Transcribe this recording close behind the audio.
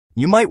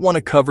You might want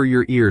to cover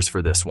your ears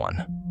for this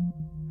one.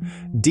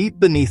 Deep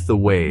beneath the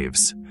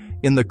waves,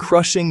 in the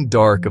crushing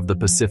dark of the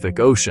Pacific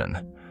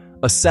Ocean,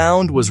 a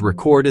sound was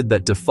recorded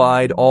that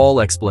defied all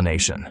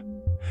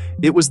explanation.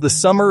 It was the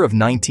summer of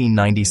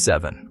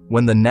 1997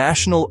 when the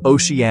National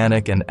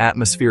Oceanic and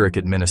Atmospheric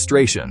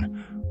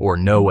Administration, or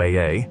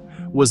NOAA,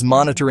 was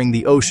monitoring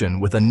the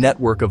ocean with a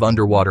network of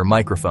underwater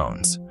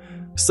microphones.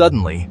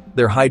 Suddenly,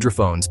 their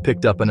hydrophones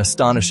picked up an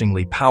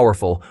astonishingly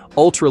powerful,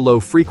 ultra-low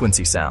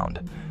frequency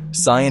sound.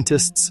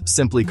 Scientists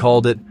simply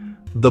called it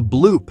the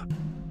Bloop.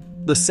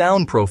 The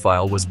sound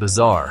profile was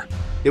bizarre.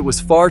 It was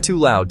far too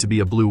loud to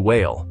be a blue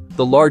whale,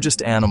 the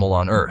largest animal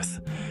on Earth.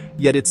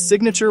 Yet its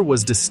signature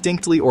was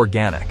distinctly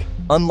organic.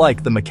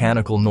 Unlike the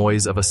mechanical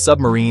noise of a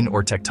submarine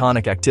or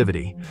tectonic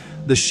activity,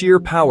 the sheer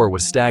power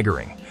was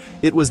staggering.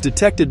 It was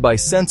detected by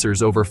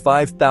sensors over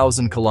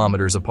 5,000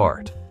 kilometers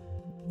apart.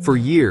 For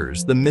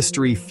years, the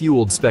mystery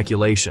fueled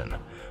speculation.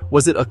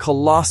 Was it a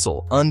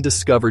colossal,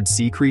 undiscovered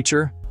sea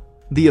creature?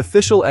 The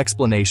official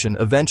explanation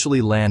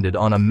eventually landed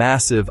on a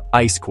massive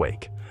ice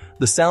quake,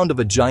 the sound of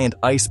a giant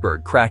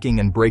iceberg cracking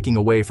and breaking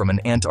away from an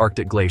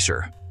Antarctic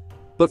glacier.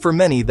 But for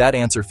many, that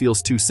answer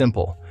feels too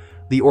simple.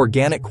 The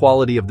organic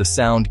quality of the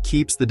sound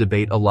keeps the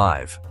debate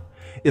alive.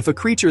 If a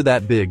creature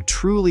that big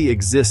truly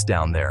exists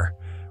down there,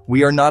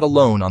 we are not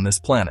alone on this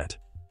planet.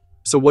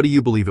 So what do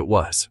you believe it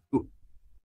was?